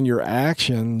your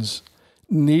actions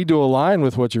need to align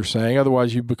with what you're saying.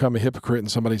 Otherwise, you become a hypocrite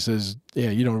and somebody says, yeah,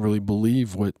 you don't really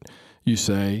believe what you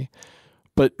say.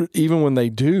 But even when they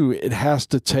do, it has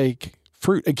to take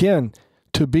fruit. Again,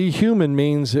 to be human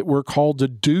means that we're called to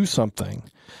do something.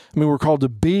 I mean, we're called to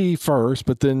be first,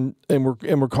 but then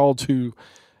we're called to,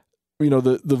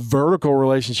 the vertical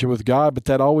relationship with God, but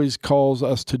that always calls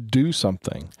us to do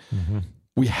something. Mm-hmm.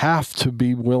 We have to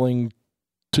be willing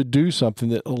to do something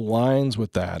that aligns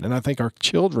with that. And I think our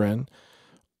children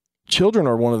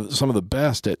are some of the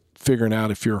best at figuring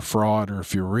out if you're a fraud or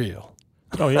if you're real.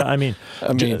 Oh yeah, I mean,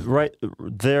 right.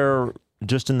 They're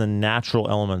just in the natural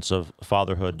elements of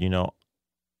fatherhood.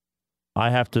 I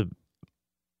have to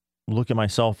look at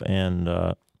myself, and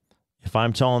if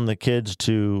I'm telling the kids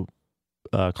to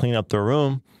clean up their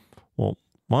room, well,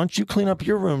 why don't you clean up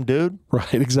your room, dude?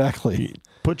 Right, exactly.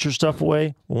 Put your stuff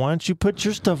away. Why don't you put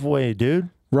your stuff away, dude?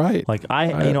 Right. Like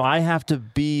I have to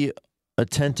be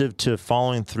attentive to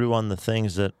following through on the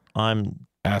things that I'm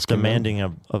demanding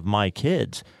of my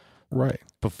kids. Right.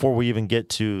 Before you even get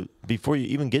to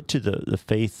the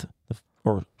faith,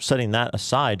 or setting that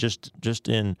aside, just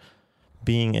in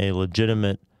being a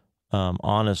legitimate,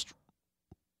 honest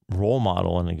role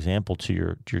model and example to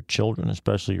your children,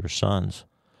 especially your sons.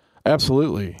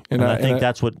 Absolutely. And I think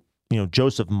that's what,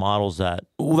 Joseph models that.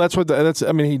 Well,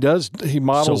 he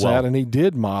models that, and he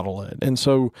did model it. And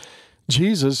so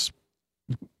Jesus,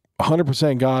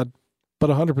 100% God, but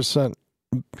 100%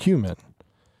 human,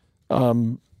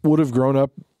 would have grown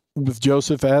up with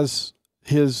Joseph as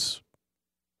his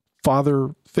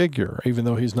father figure, even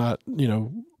though he's not,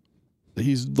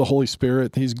 he's the Holy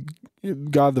Spirit. He's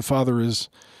God the Father is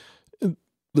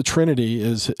the Trinity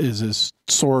is his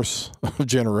source of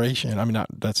generation. I mean,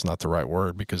 that's not the right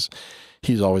word because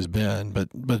he's always been,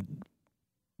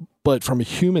 but from a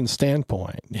human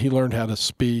standpoint, he learned how to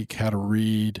speak, how to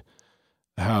read,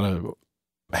 how to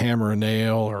hammer a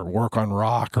nail or work on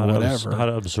rock or whatever. How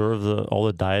to observe all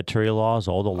the dietary laws,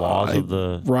 all the laws of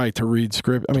the right, to read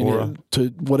script. I mean, to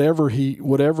whatever he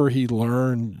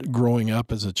learned growing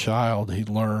up as a child, he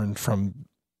learned from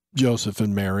Joseph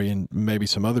and Mary and maybe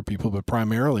some other people, but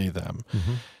primarily them.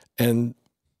 Mm-hmm. And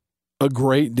a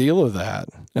great deal of that.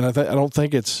 And I don't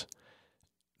think it's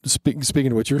speaking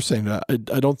to what you're saying.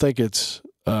 I don't think it's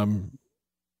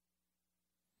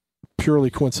purely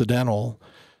coincidental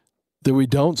that we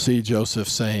don't see Joseph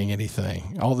saying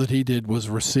anything. All that he did was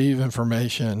receive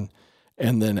information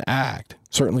and then act.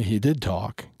 Certainly he did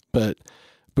talk, but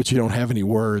you don't have any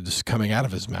words coming out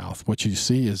of his mouth. What you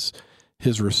see is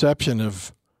his reception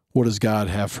of what does God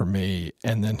have for me,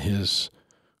 and then his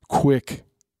quick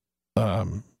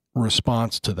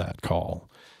response to that call.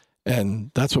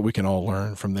 And that's what we can all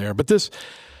learn from there. But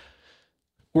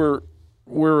we've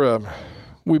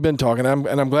been talking,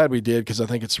 and I'm glad we did, because I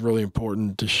think it's really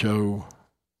important to show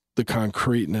the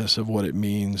concreteness of what it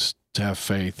means to have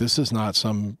faith. This is not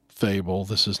some fable.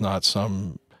 This is not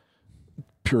some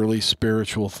purely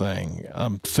spiritual thing.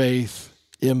 Faith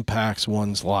impacts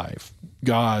one's life.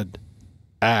 God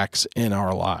acts in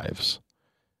our lives,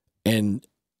 and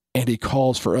he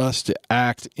calls for us to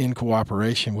act in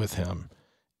cooperation with him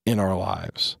in our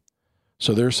lives.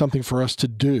 So there's something for us to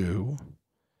do.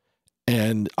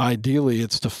 And ideally,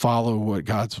 it's to follow what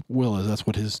God's will is. That's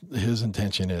what his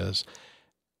intention is.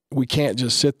 we can't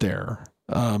just sit there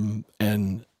and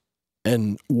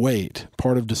wait.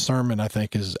 Part of discernment, I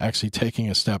think, is actually taking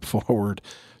a step forward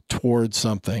towards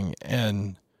something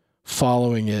and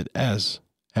following it as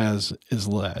is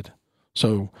led.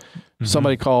 So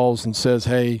somebody calls and says,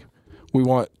 "Hey, we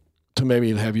want to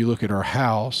maybe have you look at our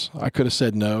house." I could have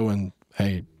said no and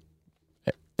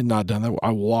not done that.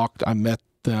 I met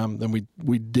them, then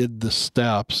we did the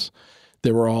steps.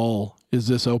 They were all, is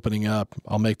this opening up?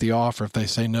 I'll make the offer. If they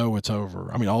say no, it's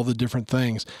over. I mean, all the different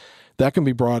things that can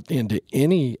be brought into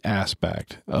any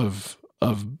aspect of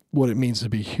what it means to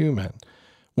be human.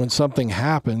 When something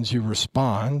happens, you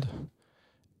respond,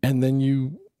 and then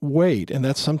you wait, and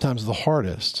that's sometimes the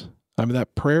hardest. I mean,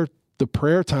 the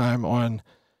prayer time on,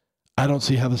 I don't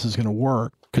see how this is going to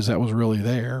work, because that was really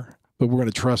there, but we're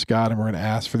going to trust God and we're going to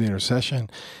ask for the intercession,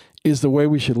 is the way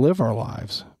we should live our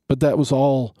lives. But that was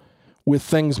all with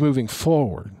things moving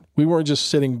forward. We weren't just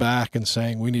sitting back and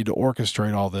saying we need to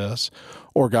orchestrate all this,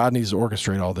 or God needs to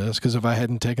orchestrate all this, because if I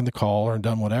hadn't taken the call or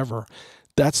done whatever,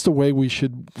 that's the way we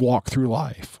should walk through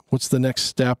life. What's the next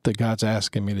step that God's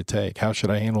asking me to take? How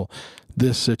should I handle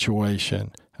this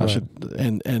situation? How should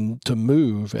and to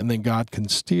move, and then God can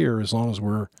steer as long as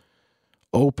we're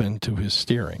open to his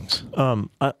steerings.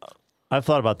 I've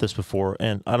thought about this before,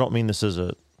 and I don't mean this as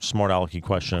a smart alecky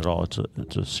question at all.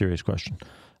 It's a serious question.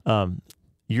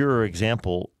 Your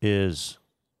example is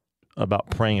about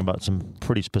praying about some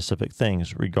pretty specific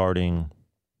things regarding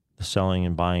the selling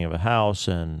and buying of a house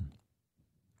and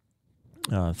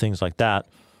things like that.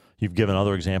 You've given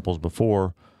other examples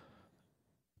before.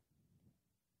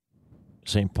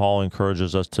 St. Paul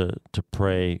encourages us to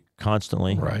pray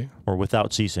constantly, right, or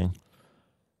without ceasing.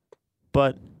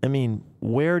 But I mean,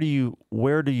 where do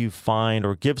you find,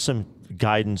 or give some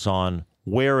guidance on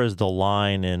where is the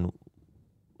line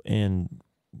in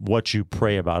what you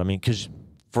pray about? I mean, because,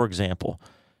 for example,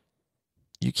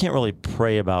 you can't really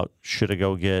pray about, should I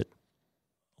go get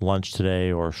lunch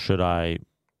today, or should I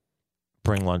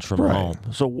bring lunch from home?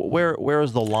 So where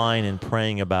is the line in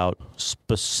praying about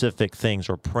specific things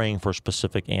or praying for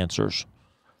specific answers?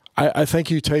 I think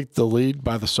you take the lead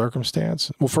by the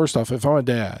circumstance. Well, first off, if I'm a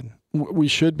dad, we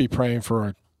should be praying for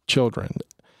our children.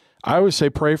 I always say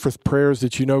pray for prayers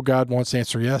that you know God wants to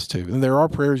answer yes to. And there are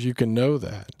prayers you can know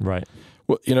that. Right.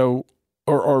 Well, you know,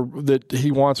 or that he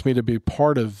wants me to be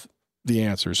part of the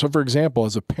answer. So, for example,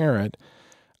 as a parent,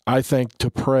 I think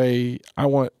to pray,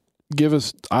 give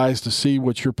us eyes to see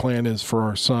what your plan is for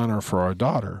our son or for our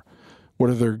daughter. What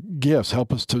are their gifts?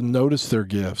 Help us to notice their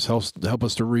gifts. Help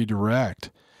us to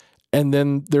redirect. And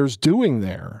then there's doing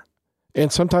there.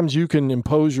 And sometimes you can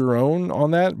impose your own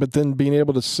on that, but then being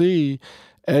able to see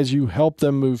as you help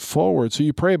them move forward. So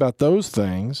you pray about those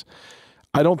things.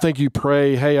 I don't think you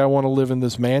pray, hey, I want to live in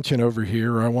this mansion over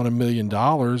here, or I want $1 million,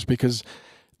 because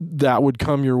that would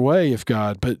come your way if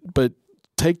God, but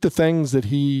take the things that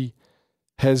he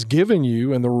has given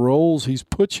you and the roles he's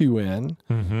put you in,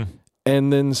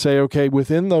 and then say, okay,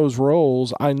 within those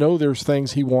roles, I know there's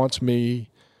things he wants me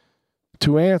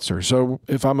to answer. So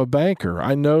if I'm a banker,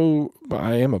 I know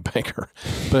I am a banker,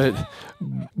 but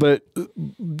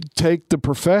take the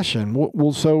profession.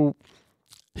 Well, so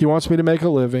he wants me to make a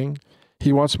living.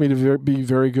 He wants me to be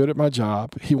very good at my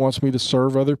job. He wants me to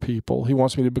serve other people. He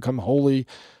wants me to become holy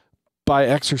by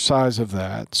exercise of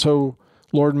that. So,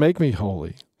 Lord, make me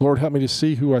holy. Lord, help me to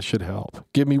see who I should help.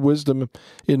 Give me wisdom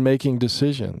in making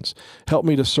decisions. Help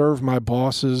me to serve my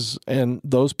bosses and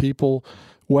those people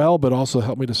well, but also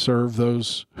help me to serve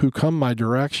those who come my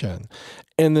direction.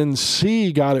 And then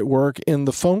see God at work in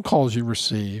the phone calls you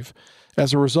receive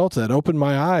as a result of that. Open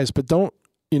my eyes, but don't,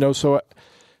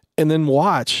 and then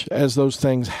watch as those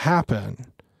things happen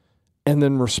and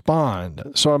then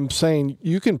respond. So I'm saying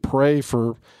you can pray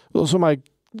for,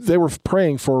 they were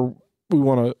praying for, we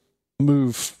want to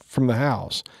move from the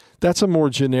house. That's a more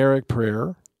generic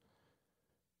prayer.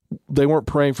 They weren't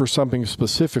praying for something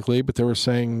specifically, but they were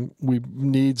saying we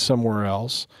need somewhere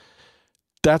else.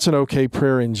 That's an okay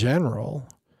prayer in general.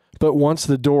 But once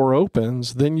the door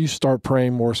opens, then you start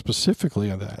praying more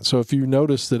specifically on that. So if you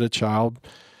notice that a child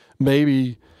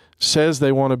maybe says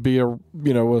they want to be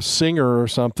a singer or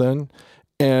something,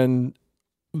 and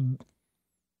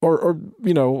or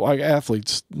like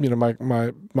athletes,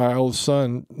 my oldest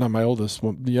son, not my oldest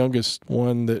one, the youngest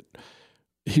one, that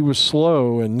he was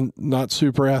slow and not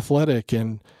super athletic,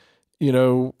 and he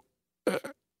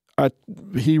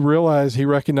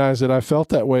recognized that I felt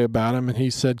that way about him, and he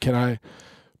said, "Can I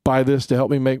buy this to help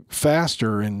me make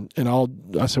faster?" And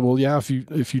I said, "Well, yeah, if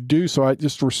you do." So I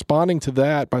just responding to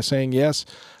that by saying, "Yes,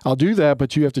 I'll do that,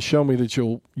 but you have to show me that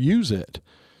you'll use it."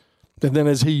 And then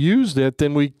as he used it,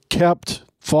 then we kept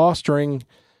fostering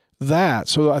that.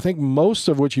 So I think most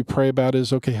of what you pray about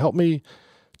is, okay, help me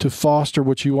to foster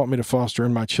what you want me to foster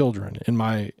in my children, in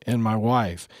my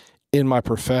wife, in my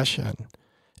profession.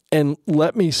 And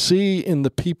let me see in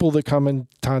the people that come in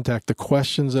contact, the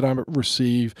questions that I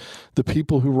receive, the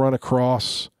people who run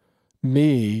across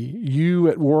me, you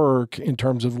at work in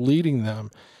terms of leading them.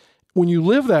 When you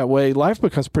live that way, life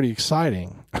becomes pretty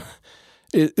exciting.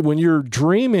 When you're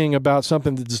dreaming about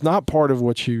something that's not part of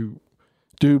what you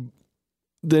do,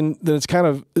 then it's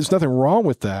there's nothing wrong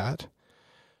with that.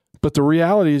 But the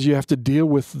reality is you have to deal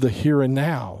with the here and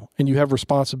now, and you have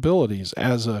responsibilities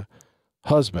as a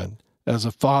husband, as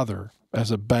a father,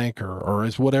 as a banker, or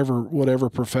as whatever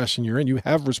profession you're in. You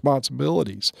have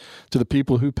responsibilities to the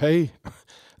people who pay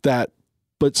that,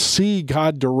 but see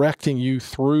God directing you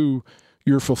through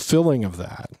your fulfilling of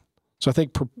that. So I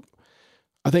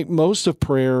think most of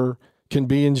prayer can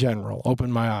be in general,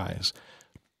 open my eyes.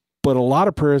 But a lot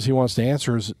of prayers he wants to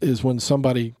answer is when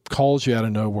somebody calls you out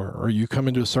of nowhere, or you come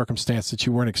into a circumstance that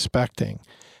you weren't expecting,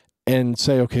 and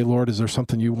say, okay, Lord, is there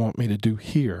something you want me to do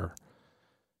here?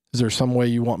 Is there some way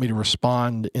you want me to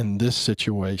respond in this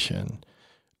situation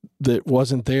that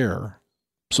wasn't there?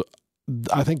 So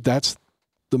I think that's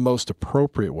the most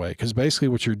appropriate way, because basically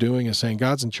what you're doing is saying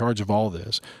God's in charge of all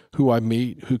this, who I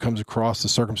meet, who comes across, the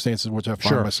circumstances in which I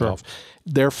find myself. Sure.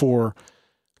 Therefore,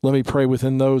 let me pray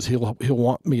within those. He'll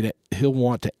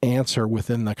want to answer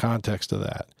within the context of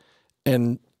that.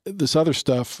 And this other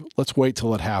stuff, let's wait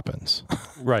till it happens.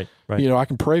 Right. I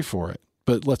can pray for it,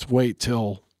 but let's wait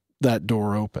till that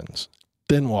door opens,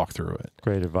 then walk through it.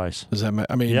 Great advice. Does that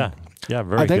yeah,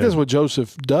 very I think that's what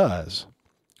Joseph does,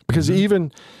 because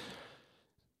even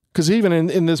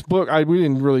in this book, we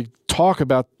didn't really talk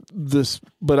about this,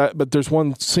 but there's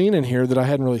one scene in here that I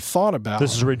hadn't really thought about.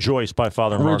 This is Rejoice by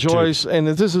Father Mark Rejoice, Toups. And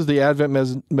this is the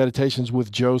Advent Meditations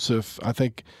with Joseph. I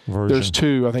think there's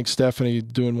two. I think Stephanie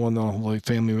doing one, the Holy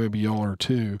Family, maybe y'all are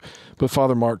too. But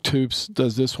Father Mark Toups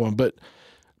does this one. But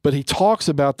he talks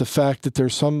about the fact that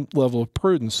there's some level of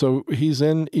prudence. So he's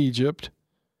in Egypt,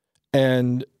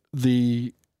 and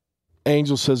the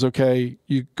angel says, okay,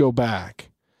 you go back.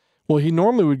 Well, he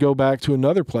normally would go back to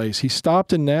another place. He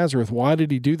stopped in Nazareth. Why did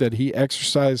he do that? He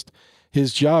exercised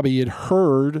his job. He had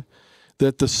heard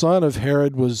that the son of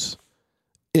Herod was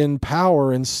in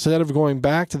power. Instead of going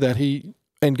back to that,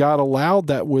 and God allowed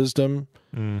that wisdom,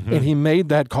 and he made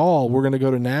that call. We're going to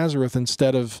go to Nazareth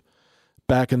instead of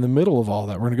back in the middle of all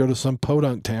that. We're going to go to some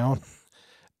podunk town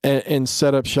and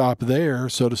set up shop there,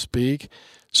 so to speak.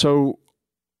 So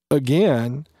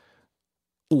again,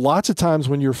 lots of times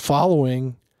when you're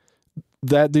following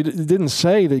that, it didn't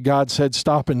say that God said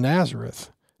stop in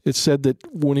Nazareth. It said that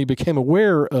when he became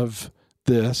aware of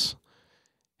this,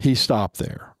 he stopped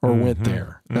there or went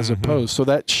there as opposed. So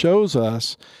that shows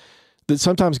us that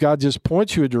sometimes God just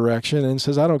points you a direction and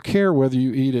says, I don't care whether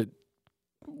you eat at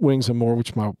Wings and More,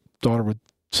 which my daughter would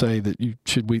say that you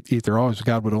should eat there always.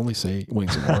 God would only say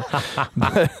Wings and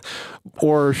More.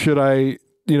 Or should I,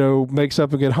 make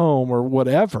something at home or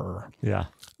whatever. Yeah.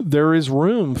 There is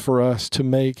room for us to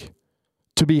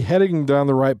be heading down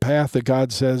the right path that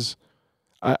God says,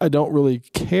 I don't really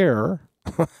care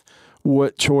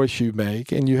what choice you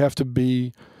make, and you have to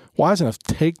be wise enough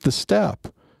to take the step,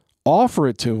 offer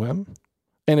it to him,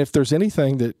 and if there's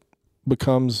anything that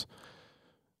becomes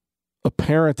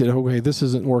apparent that, okay, this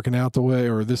isn't working out the way,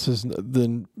 or this is,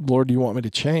 then Lord, do you want me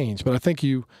to change? But I think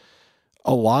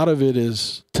a lot of it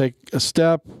is take a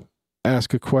step,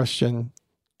 ask a question,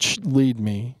 lead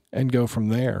me, and go from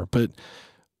there. But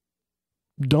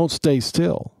don't stay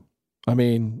still.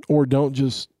 Or don't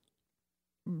just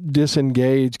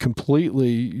disengage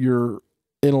completely your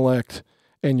intellect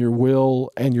and your will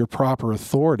and your proper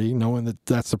authority, knowing that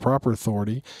that's the proper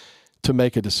authority to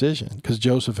make a decision, because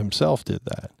Joseph himself did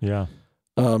that. Yeah.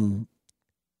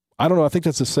 I don't know. I think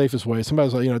that's the safest way. Somebody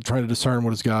was like, trying to discern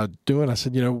what is God doing. I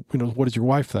said, what does your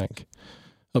wife think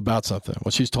about something?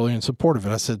 Well, she's totally in support of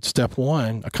it. I said, step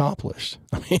one, accomplished.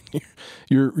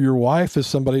 Your wife is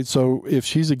somebody, so if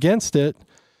she's against it,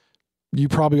 you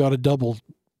probably ought to double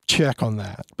check on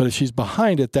that. But if she's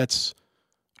behind it, that's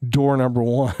door number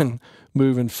one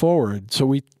moving forward. So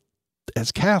we,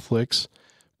 as Catholics,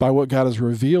 by what God has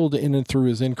revealed in and through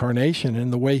his incarnation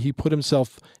and the way he put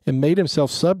himself and made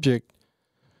himself subject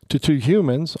to two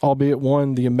humans, albeit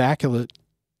one, the Immaculate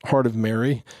Heart of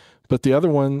Mary, but the other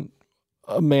one,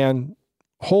 a man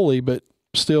holy, but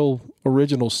still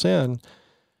original sin,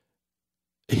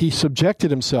 he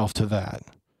subjected himself to that.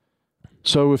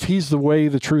 So if he's the way,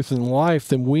 the truth, and life,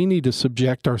 then we need to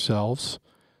subject ourselves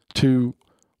to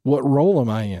what role am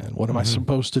I in? What am I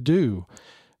supposed to do?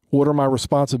 What are my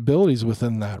responsibilities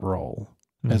within that role?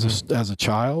 as a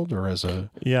child or as a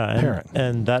parent.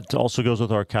 And that also goes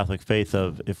with our Catholic faith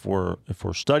of if we're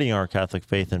studying our Catholic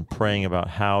faith and praying about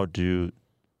how do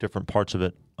different parts of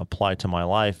it apply to my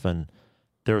life, and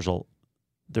there's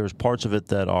parts of it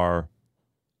that are,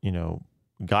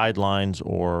 guidelines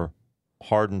or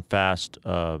hard and fast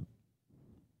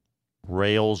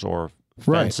rails or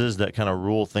fences that kind of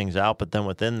rule things out. But then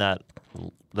within that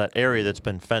area that's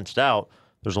been fenced out,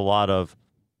 there's a lot of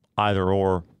either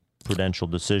or prudential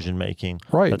decision making.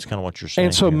 Right. That's kind of what you're saying.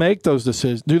 And so here. make those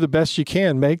decisions. Do the best you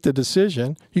can. Make the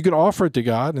decision. You can offer it to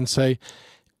God and say,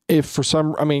 if for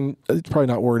some, it's probably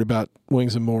not worried about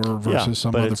Wings and More versus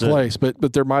some other place,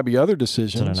 but there might be other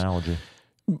decisions. It's an analogy.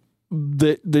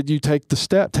 That you take the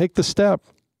step,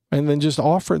 and then just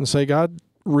offer it and say, God,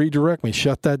 redirect me,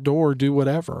 shut that door, do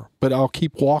whatever. But I'll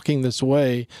keep walking this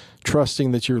way,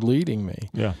 trusting that you're leading me.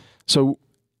 Yeah. So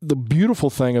the beautiful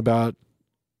thing about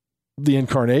the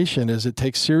incarnation is it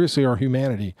takes seriously our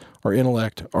humanity, our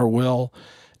intellect, our will,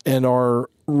 and our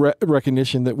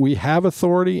recognition that we have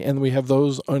authority and we have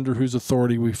those under whose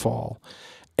authority we fall.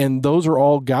 And those are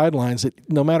all guidelines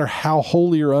that no matter how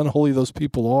holy or unholy those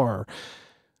people are,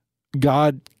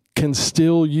 God can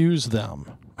still use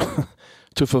them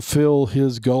to fulfill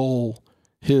his goal,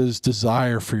 his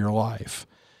desire for your life.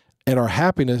 And our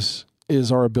happiness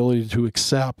is our ability to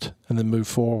accept and then move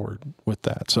forward with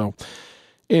that. So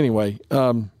anyway,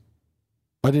 I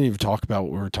didn't even talk about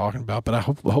what we were talking about, but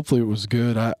hopefully it was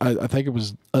good. I think it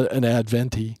was an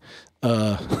adventi.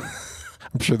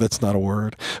 I'm sure that's not a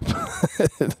word.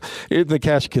 In the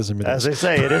catechism, as they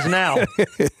say, it is now.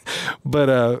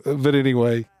 But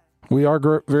anyway, we are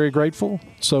very grateful.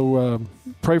 So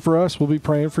pray for us. We'll be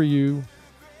praying for you.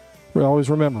 We always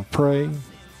remember, pray,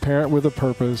 parent with a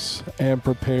purpose, and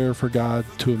prepare for God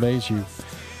to amaze you.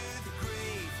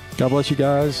 God bless you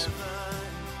guys.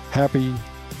 Happy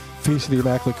Feast of the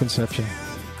Immaculate Conception.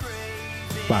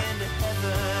 Bye.